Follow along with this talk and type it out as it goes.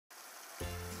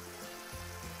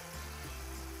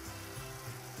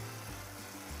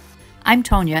I'm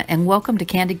Tonya, and welcome to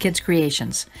Candid Kids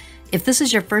Creations. If this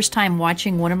is your first time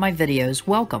watching one of my videos,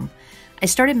 welcome. I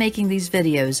started making these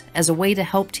videos as a way to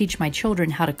help teach my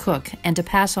children how to cook and to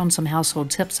pass on some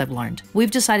household tips I've learned. We've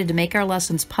decided to make our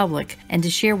lessons public and to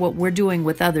share what we're doing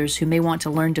with others who may want to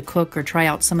learn to cook or try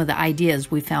out some of the ideas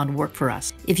we found work for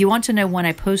us. If you want to know when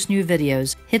I post new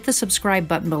videos, hit the subscribe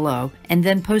button below and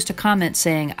then post a comment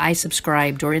saying I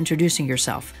subscribed or introducing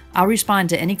yourself. I'll respond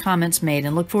to any comments made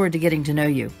and look forward to getting to know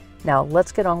you. Now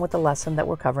let's get on with the lesson that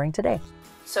we're covering today.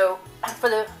 So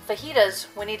for the fajitas,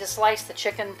 we need to slice the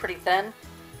chicken pretty thin.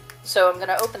 So I'm going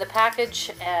to open the package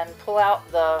and pull out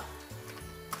the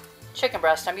chicken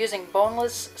breast. I'm using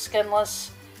boneless,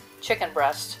 skinless chicken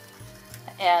breast.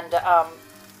 And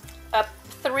up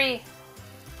 3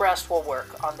 breasts will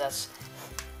work on this.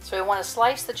 So we want to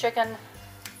slice the chicken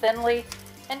thinly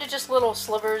into just little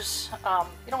slivers. You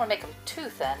don't want to make them too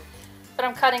thin, but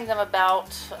I'm cutting them about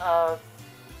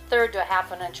 1/3 to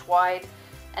 1/2 inch wide.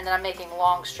 And then I'm making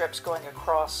long strips going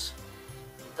across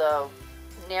the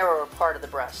narrower part of the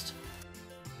breast.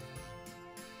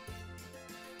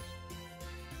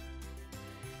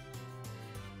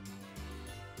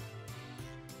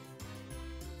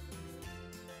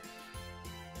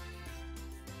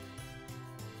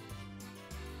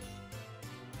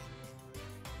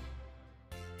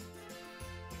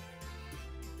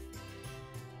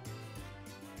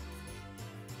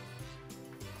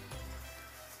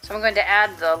 So I'm going to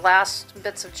add the last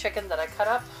bits of chicken that I cut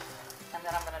up, and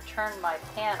then I'm going to turn my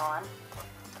pan on,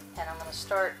 and I'm going to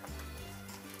start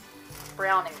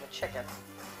browning the chicken.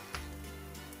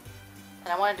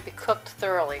 And I want it to be cooked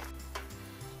thoroughly.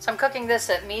 So I'm cooking this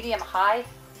at medium-high,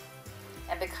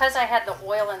 and because I had the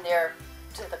oil in there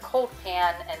to the cold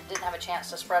pan and didn't have a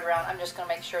chance to spread around, I'm just going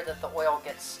to make sure that the oil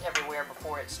gets everywhere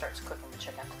before it starts cooking the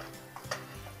chicken.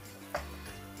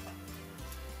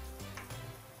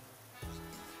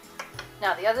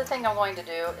 Now the other thing I'm going to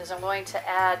do is I'm going to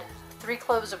add 3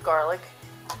 cloves of garlic.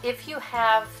 If you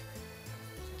have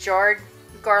jarred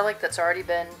garlic that's already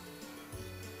been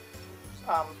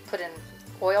put in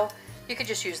oil, you could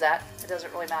just use that. It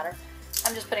doesn't really matter.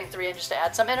 I'm just putting 3 in just to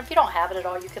add some, and if you don't have it at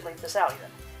all, you could leave this out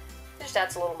even. It just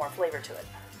adds a little more flavor to it.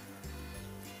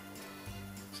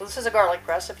 So this is a garlic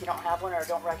press if you don't have one or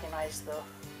don't recognize the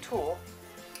tool.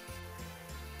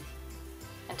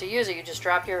 And to use it, you just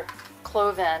drop your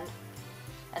clove in,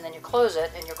 and then you close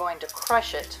it and you're going to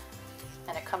crush it,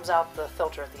 and it comes out the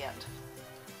filter at the end.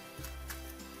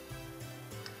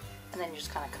 And then you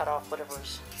just kind of cut off whatever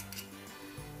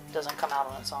doesn't come out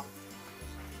on its own.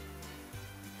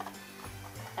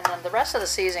 And then the rest of the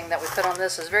seasoning that we put on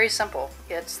this is very simple.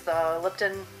 It's the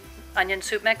Lipton onion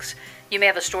soup mix. You may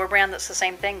have a store brand that's the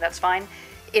same thing, that's fine.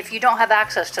 If you don't have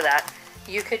access to that,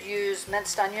 you could use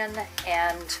minced onion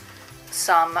and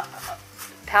some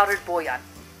powdered bouillon.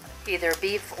 Either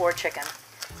beef or chicken.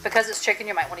 Because it's chicken,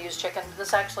 you might want to use chicken.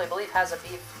 This actually, I believe, has a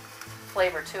beef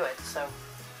flavor to it. So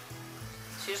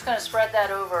you're just going to spread that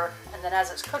over, and then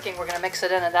as it's cooking, we're going to mix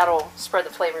it in, and that'll spread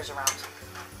the flavors around.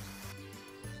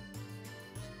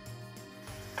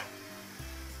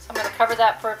 So I'm going to cover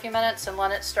that for a few minutes and let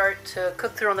it start to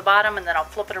cook through on the bottom, and then I'll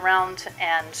flip it around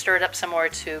and stir it up some more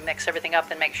to mix everything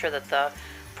up and make sure that the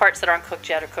parts that aren't cooked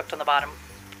yet are cooked on the bottom.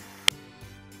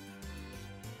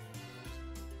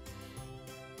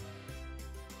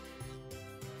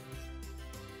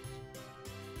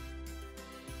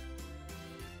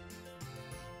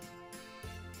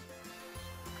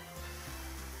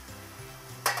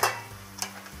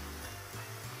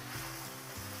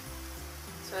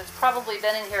 So it's probably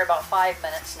been in here about 5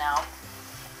 minutes now,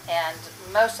 and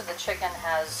most of the chicken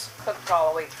has cooked all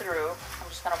the way through. I'm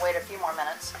just going to wait a few more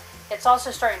minutes. It's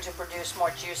also starting to produce more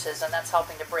juices, and that's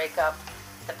helping to break up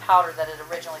the powder that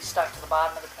had originally stuck to the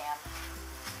bottom of the pan.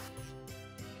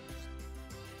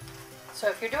 So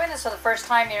if you're doing this for the first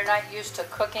time and you're not used to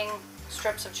cooking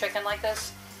strips of chicken like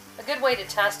this, a good way to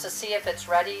test to see if it's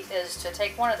ready is to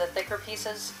take one of the thicker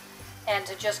pieces and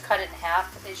to just cut it in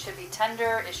half. It should be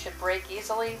tender, it should break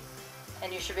easily,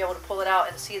 and you should be able to pull it out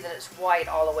and see that it's white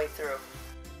all the way through.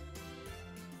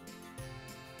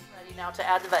 Ready now to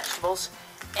add the vegetables.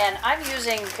 And I'm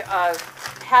using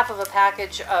half of a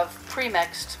package of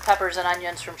pre-mixed peppers and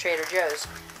onions from Trader Joe's.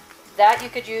 That you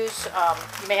could use,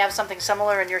 you may have something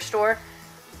similar in your store,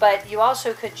 but you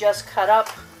also could just cut up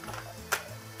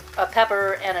a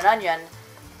pepper and an onion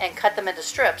and cut them into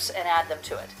strips and add them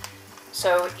to it.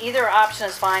 So either option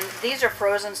is fine. These are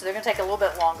frozen, so they're going to take a little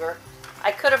bit longer.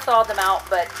 I could have thawed them out,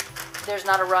 but there's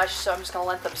not a rush, so I'm just going to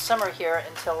let them simmer here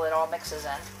until it all mixes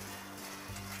in.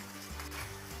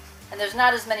 And there's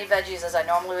not as many veggies as I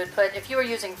normally would put. If you were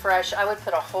using fresh, I would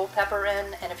put a whole pepper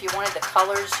in, and if you wanted the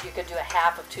colors, you could do a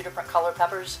half of 2 different color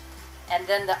peppers. And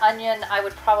then the onion, I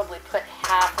would probably put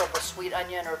half of a sweet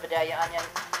onion or a Vidalia onion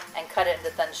and cut it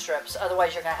into thin strips.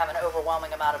 Otherwise, you're going to have an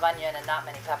overwhelming amount of onion and not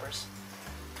many peppers.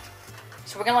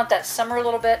 So we're going to let that simmer a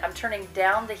little bit. I'm turning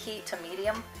down the heat to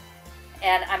medium,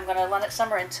 and I'm going to let it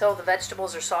simmer until the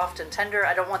vegetables are soft and tender.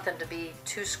 I don't want them to be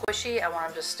too squishy. I want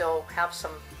them to still have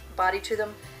some body to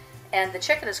them. And the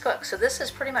chicken is cooked, so this is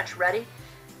pretty much ready.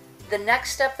 The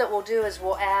next step that we'll do is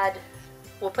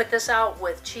we'll put this out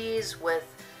with cheese, with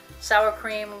sour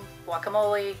cream,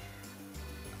 guacamole,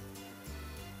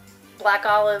 black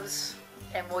olives,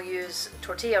 and we'll use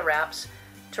tortilla wraps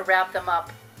to wrap them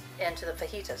up into the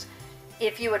fajitas.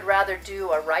 If you would rather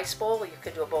do a rice bowl, you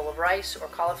could do a bowl of rice or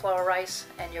cauliflower rice,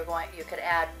 and you could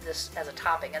add this as a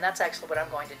topping, and that's actually what I'm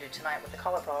going to do tonight with the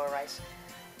cauliflower rice.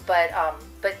 But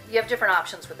you have different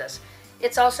options with this.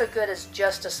 It's also good as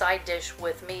just a side dish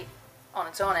with meat on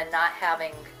its own and not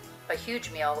having a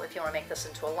huge meal if you want to make this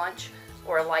into a lunch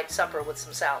or a light supper with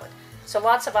some salad. So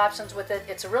lots of options with it.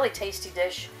 It's a really tasty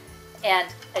dish, and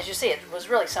as you see, it was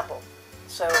really simple.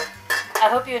 So I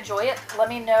hope you enjoy it. Let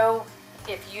me know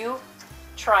if you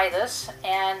try this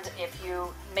and if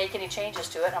you make any changes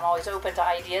to it. I'm always open to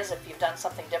ideas if you've done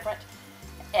something different.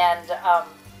 And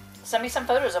send me some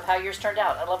photos of how yours turned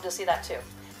out. I'd love to see that too.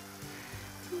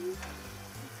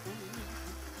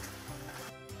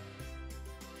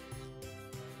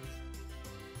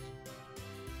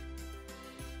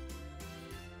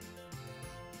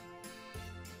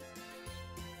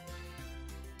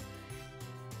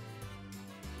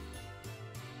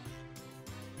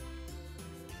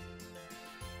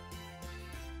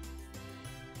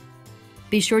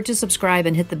 Be sure to subscribe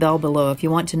and hit the bell below if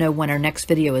you want to know when our next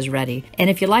video is ready. And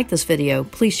if you like this video,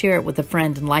 please share it with a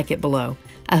friend and like it below.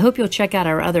 I hope you'll check out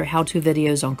our other how-to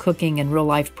videos on cooking and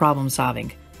real-life problem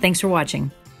solving. Thanks for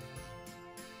watching.